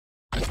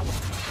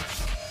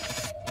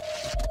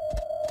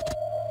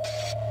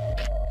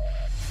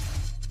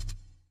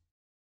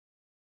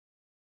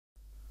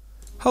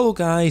Hello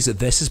guys,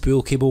 this is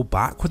Cable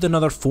back with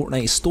another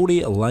Fortnite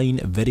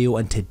storyline video,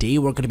 and today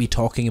we're going to be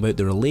talking about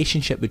the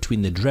relationship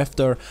between the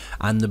Drifter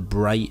and the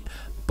Bright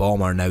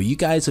Bomber. Now, you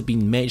guys have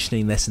been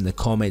mentioning this in the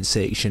comment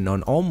section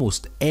on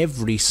almost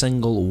every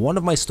single one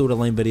of my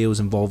storyline videos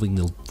involving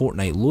the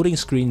Fortnite loading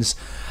screens,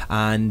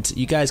 and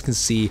you guys can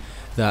see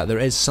that there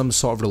is some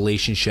sort of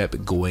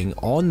relationship going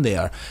on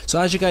there. So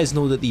as you guys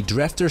know, that the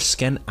Drifter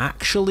skin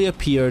actually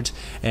appeared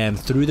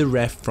through the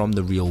rift from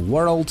the real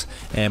world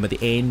at the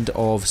end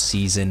of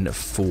season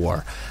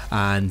 4,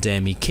 and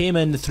he came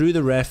in through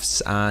the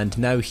rifts, and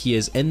now he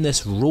is in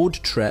this road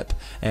trip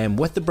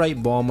with the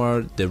Bright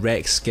Bomber, the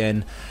Rex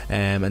skin,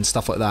 and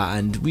stuff like that.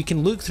 And we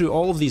can look through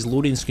all of these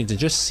loading screens and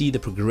just see the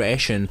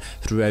progression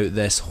throughout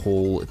this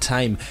whole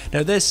time.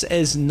 Now, this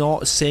is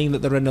not saying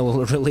that they're in a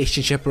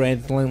relationship or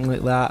anything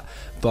like that,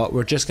 but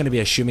we're just going to be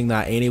assuming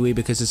that anyway,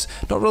 because it's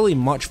not really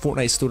much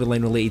Fortnite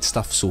storyline related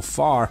stuff so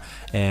far.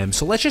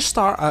 So let's just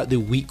start at the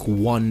week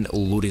 1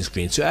 loading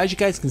screen. So as you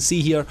guys can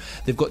see here,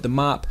 they've got the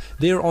map,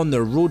 they're on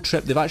their road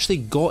trip, they've actually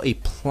got a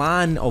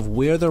plan of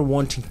where they're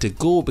wanting to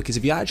go, because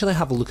if you actually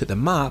have a look at the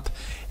map,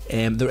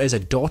 there is a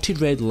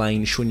dotted red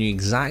line showing you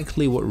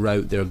exactly what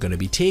route they're going to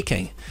be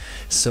taking.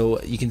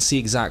 So you can see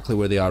exactly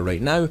where they are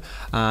right now,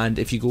 and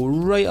if you go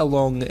right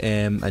along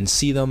and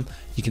see them,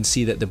 you can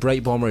see that the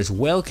Bright Bomber is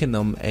welcoming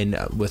them in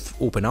with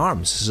open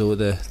arms. So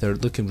they're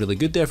looking really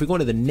good there. If we go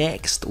to the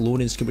next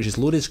loading screen, which is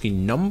loading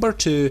screen number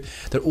 2,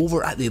 they're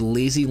over at the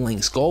Lazy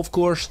Links golf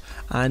course,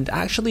 and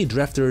actually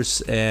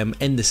Drifter's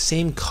in the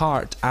same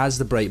cart as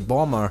the Bright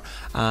Bomber,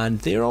 and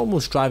they're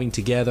almost driving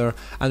together,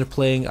 and they're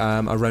playing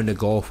a round of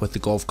golf with the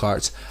golf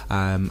carts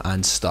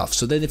and stuff.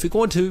 So then if we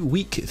go into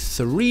week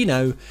 3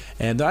 now,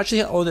 they're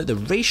actually on at the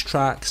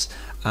racetracks,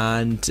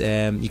 and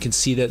you can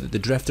see that the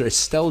Drifter is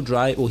still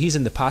driving. Well, he's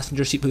in the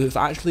passenger seat, but we've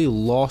actually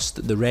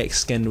lost the Rex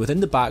skin within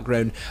the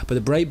background, but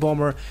the Bright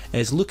Bomber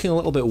is looking a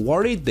little bit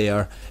worried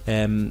there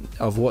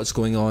of what's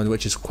going on,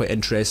 which is quite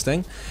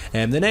interesting.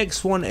 The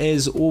next one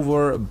is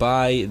over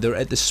by, they're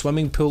at the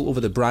swimming pool over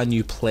the brand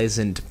new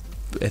Pleasant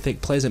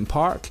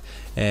Park,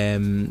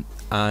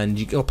 and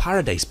you go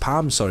Paradise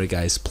Palms, sorry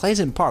guys,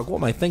 Pleasant Park, what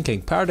am I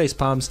thinking, Paradise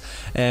Palms.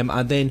 And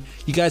then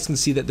you guys can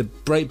see that the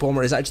Bright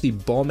Bomber is actually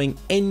bombing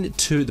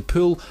into the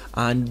pool,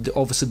 and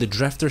obviously the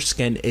Drifter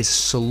skin is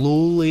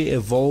slowly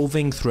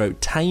evolving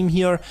throughout time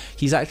here.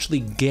 He's actually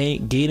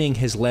gaining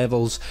his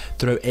levels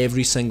throughout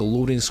every single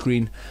loading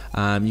screen.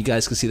 You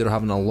guys can see they're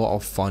having a lot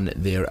of fun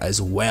there as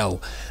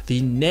well.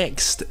 The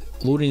next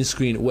loading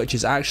screen, which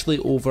is actually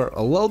over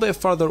a little bit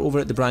further over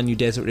at the brand new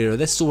desert area,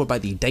 this is over by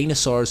the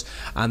dinosaurs,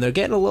 and they're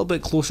getting a little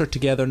bit closer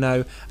together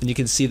now, and you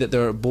can see that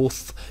they're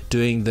both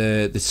doing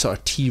the sort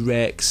of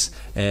T-Rex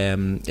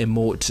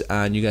emote,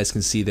 and you guys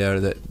can see there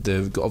that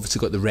they've obviously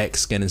got the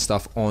Rex skin and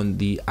stuff on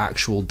the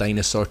actual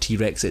dinosaur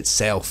T-Rex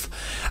itself.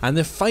 And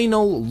the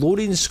final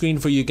loading screen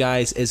for you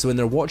guys is when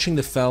they're watching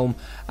the film.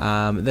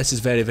 This is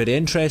very, very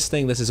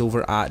interesting. This is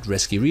over at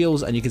Risky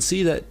Reels, and you can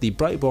see that the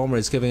Bright Bomber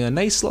is giving a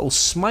nice little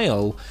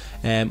smile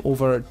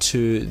over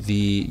to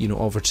the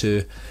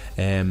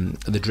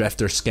the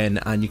Drifter skin,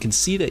 and you can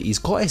see that he's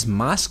got his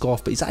mask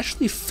off, but he's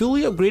actually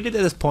fully upgraded at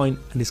this point,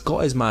 and he's got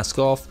his mask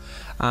off.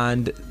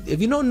 And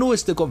if you not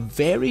noticed, they've got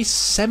very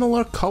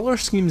similar colour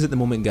schemes at the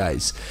moment,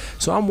 guys.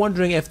 So I'm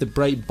wondering if the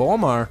Bright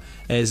Bomber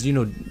is,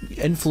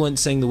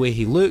 influencing the way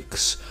he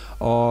looks,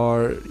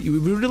 or we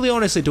really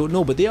honestly don't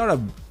know. But they are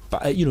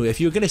if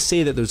you're going to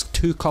say that there's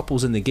 2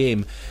 couples in the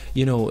game,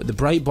 the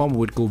Bright Bomber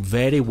would go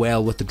very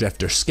well with the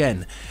Drifter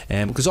skin,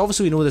 because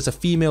obviously we know there's a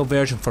female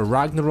version for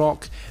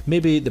Ragnarok.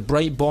 Maybe the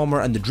Bright Bomber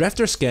and the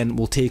Drifter skin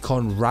will take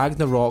on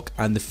Ragnarok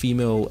and the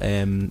female,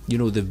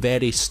 the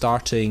very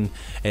starting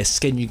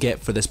skin you get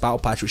for this battle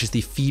patch, which is the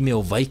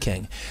female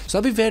Viking.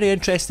 So that'd be very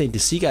interesting to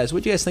see, guys.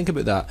 What do you guys think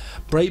about that?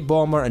 Bright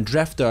Bomber and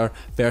Drifter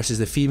versus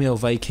the female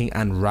Viking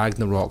and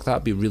Ragnarok.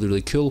 That'd be really,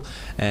 really cool,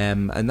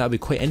 and that'd be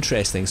quite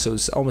interesting. So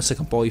it's almost like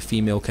a boy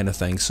female kind of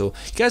thing. So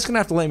you guys are gonna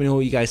have to let me know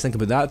what you guys think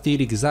about that theory,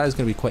 because that is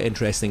going to be quite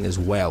interesting as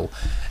well.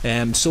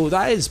 So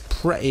that is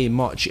pretty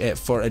much it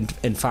for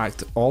in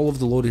fact all of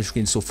the loading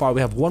screens so far.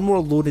 We have one more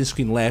loading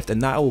screen left,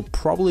 and that will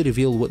probably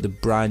reveal what the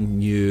brand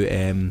new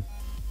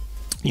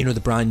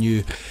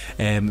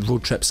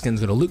road trip skin is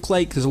going to look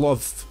like. There's a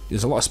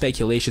lot of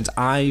speculations.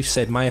 I've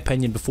said my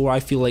opinion before.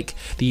 I feel like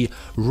the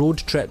road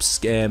trip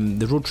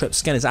skin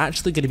is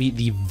actually going to be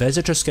the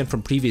visitor skin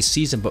from previous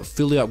season, but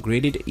fully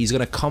upgraded. He's going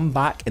to come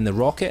back in the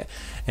rocket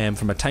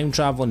from a time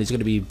travel, and he's going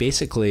to be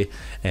basically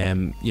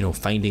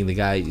finding the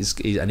guy,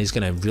 and he's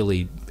going to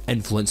really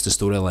influence the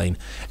storyline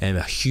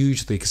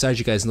hugely, because as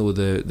you guys know,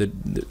 the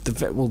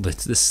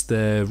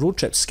road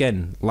trip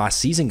skin last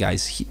season,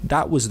 guys,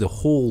 that was the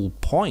whole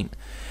point.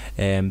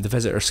 The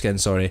visitor skin,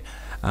 sorry.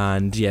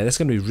 And yeah, that's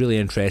going to be really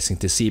interesting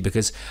to see,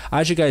 because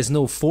as you guys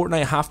know,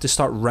 Fortnite have to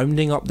start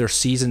rounding up their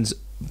seasons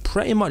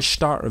pretty much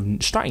starting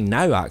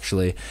now.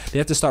 Actually, they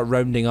have to start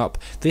rounding up.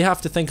 They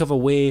have to think of a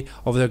way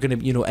of they're going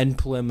to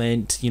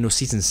implement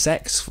season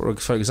 6.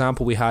 For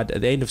example, we had at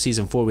the end of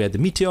season 4 we had the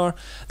meteor.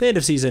 The end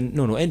of season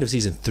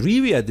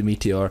 3 we had the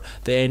meteor.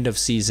 The end of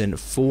season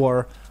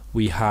 4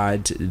 we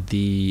had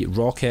the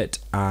rocket,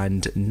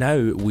 and now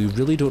we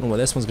really don't know what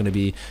this one's going to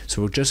be,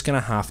 so we're just going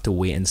to have to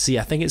wait and see.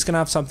 I think it's going to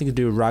have something to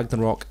do with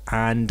Ragnarok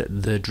and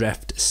the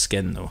Drift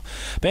skin though.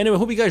 But anyway,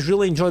 hope you guys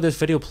really enjoyed this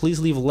video. Please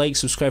leave a like,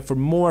 subscribe for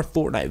more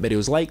Fortnite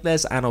videos like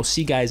this, and I'll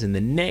see you guys in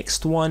the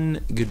next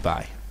one.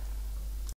 Goodbye.